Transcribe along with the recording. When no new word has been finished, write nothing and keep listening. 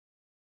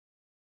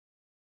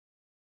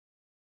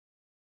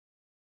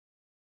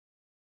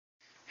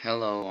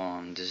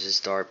Hello, this is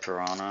Dark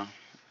Piranha.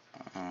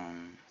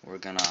 We're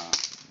gonna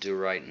do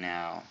right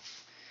now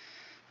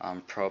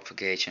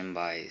propagation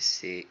by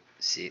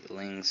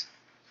seedlings.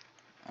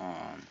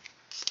 Um,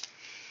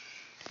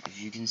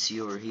 if you can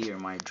see over here,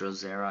 my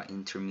Drosera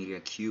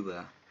intermedia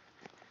cuba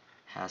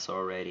has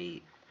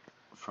already,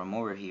 from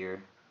over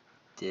here,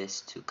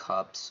 this two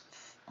cups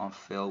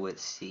filled with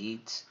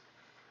seeds,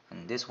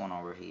 and this one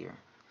over here.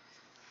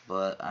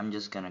 But I'm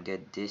just gonna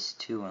get this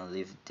two and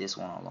leave this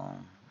one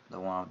alone, the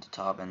one at the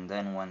top, and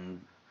then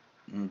when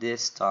in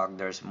this stalk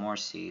there's more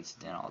seeds,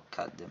 then I'll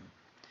cut them.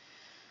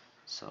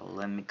 So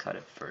let me cut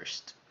it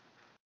first.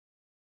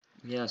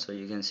 Yeah, so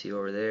you can see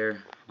over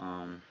there,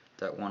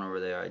 that one over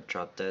there, I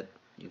dropped that.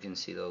 You can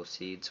see those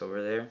seeds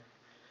over there.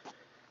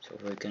 So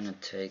we're gonna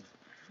take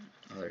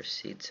other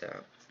seeds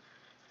out.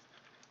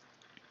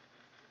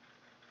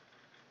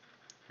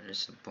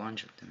 There's a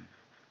bunch of them.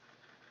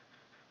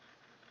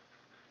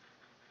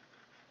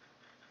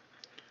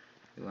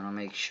 You wanna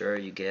make sure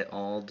you get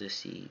all the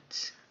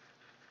seeds.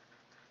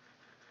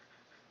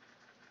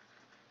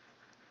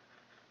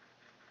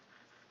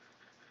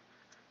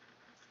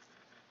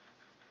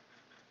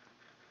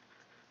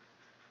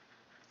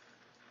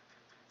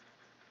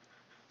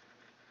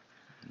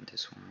 And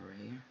this one over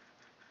here.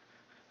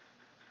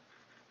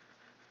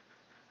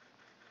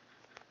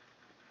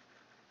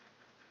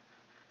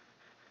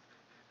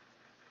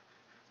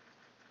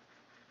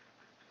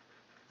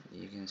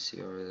 You can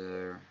see over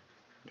there,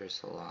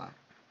 there's a lot.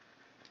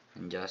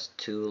 And just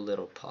two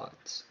little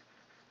pots.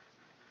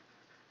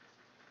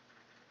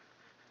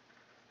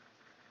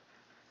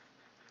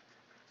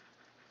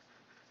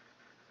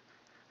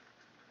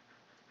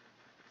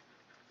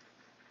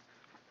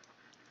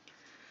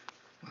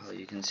 Well,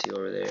 you can see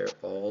over there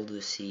all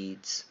the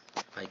seeds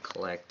I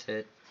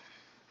collected.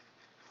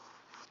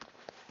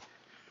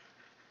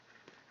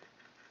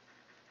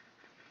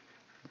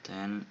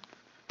 Then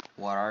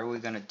what are we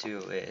gonna do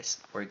is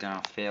we're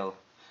gonna fill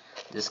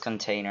this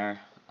container.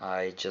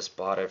 I just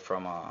bought it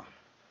from a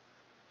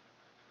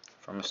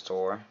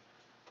store,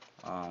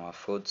 a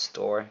food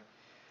store.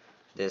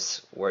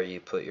 This where you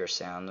put your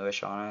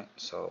sandwich on it,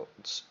 so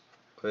it's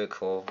pretty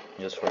cool,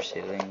 just for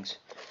seedlings.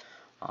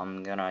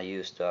 I'm gonna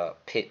use the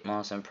pit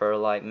moss and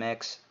perlite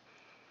mix,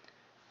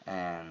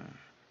 and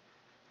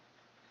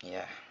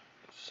yeah,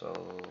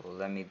 so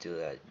let me do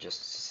that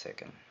just a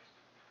second.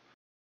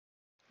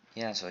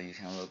 Yeah, so you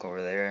can look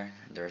over there,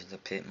 there's the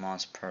pit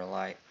moss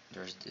perlite,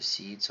 there's the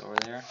seeds over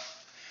there,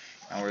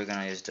 and we're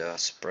gonna use the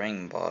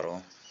spraying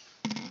bottle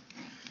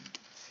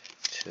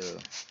to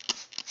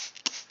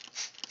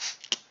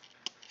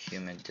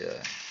humid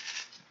the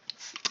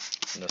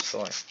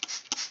soil.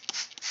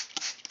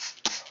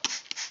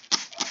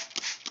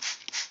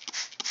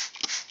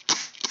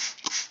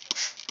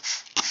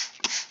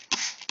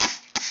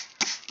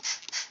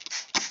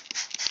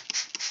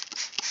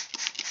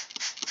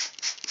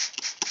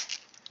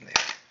 There.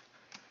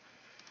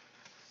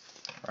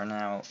 Right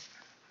now,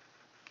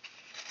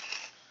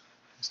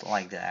 it's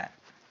like that.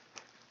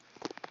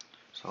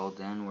 So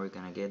then we're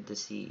gonna get the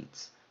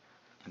seeds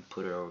and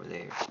put it over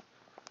there.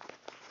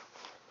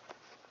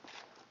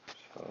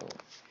 So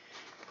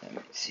let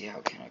me see, how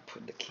can I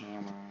put the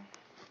camera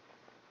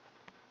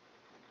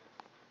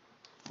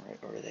right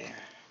over there.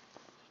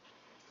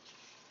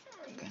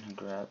 I'm gonna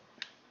grab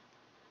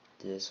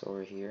this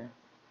over here.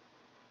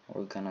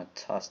 We're gonna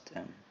toss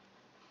them.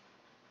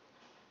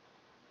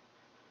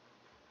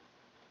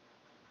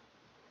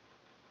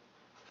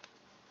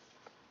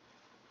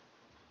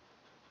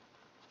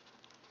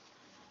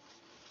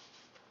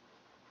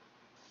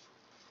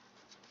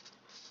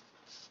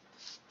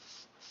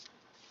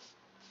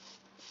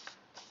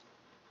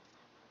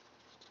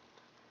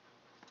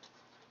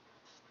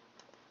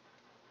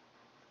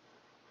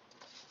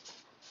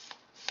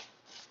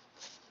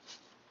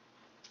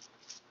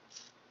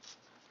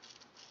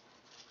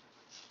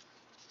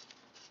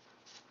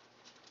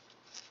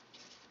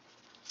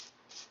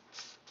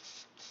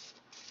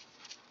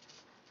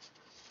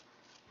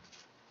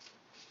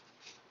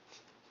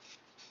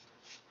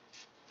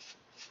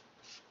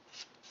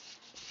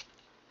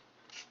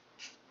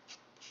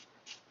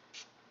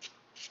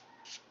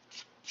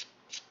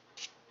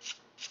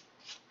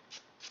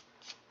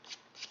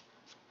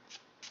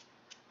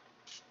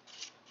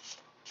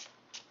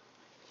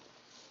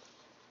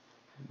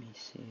 Let me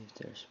see if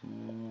there's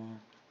more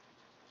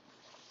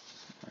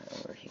right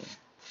over here.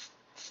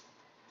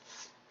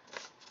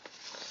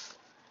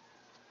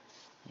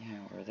 Yeah,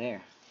 over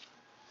there.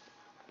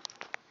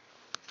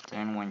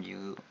 Then when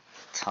you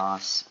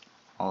toss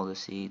all the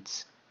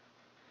seeds,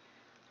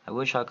 I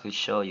wish I could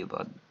show you,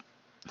 but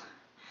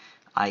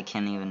I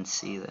can't even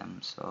see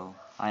them, so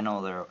I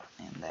know they're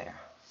in there.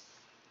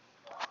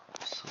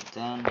 So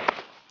then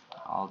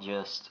I'll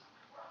just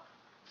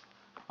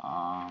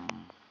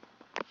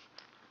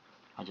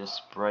I just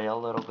spray a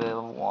little bit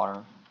of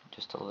water,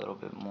 just a little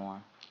bit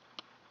more,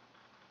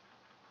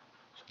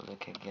 so they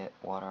can get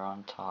water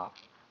on top.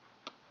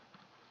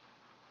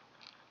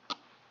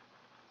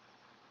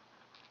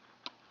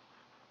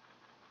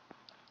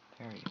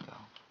 There you go.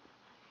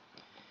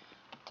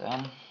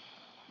 Then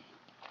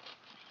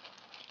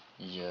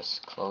you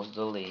just close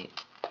the lid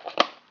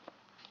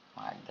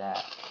like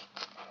that.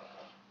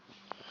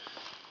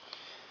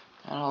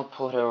 And I'll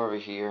put it over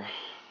here.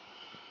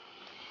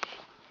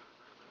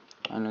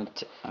 I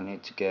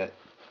need to get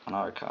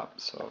another cup,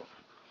 so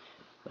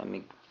let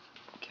me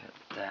get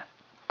that.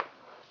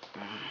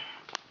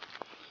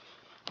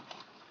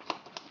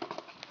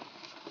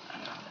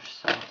 There's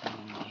something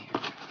in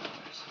here.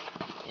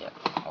 Yeah,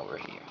 over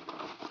here.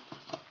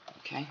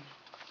 Okay.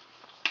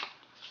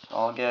 So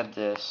I'll get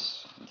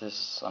this. This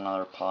is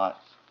another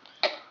pot.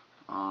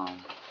 Let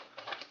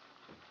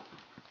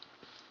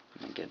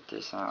me get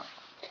this out.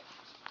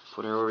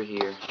 Put it over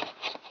here.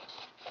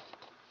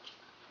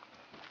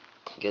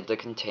 Get the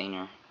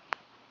container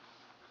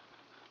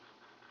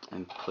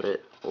and put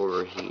it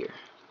over here.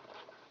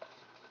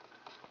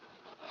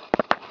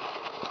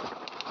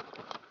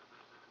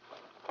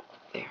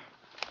 There.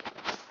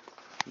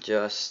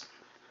 Just a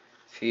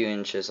few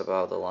inches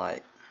above the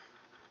light.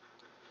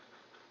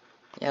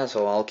 Yeah,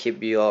 so I'll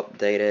keep you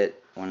updated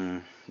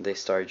when they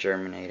start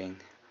germinating.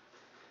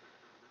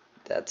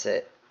 That's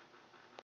it.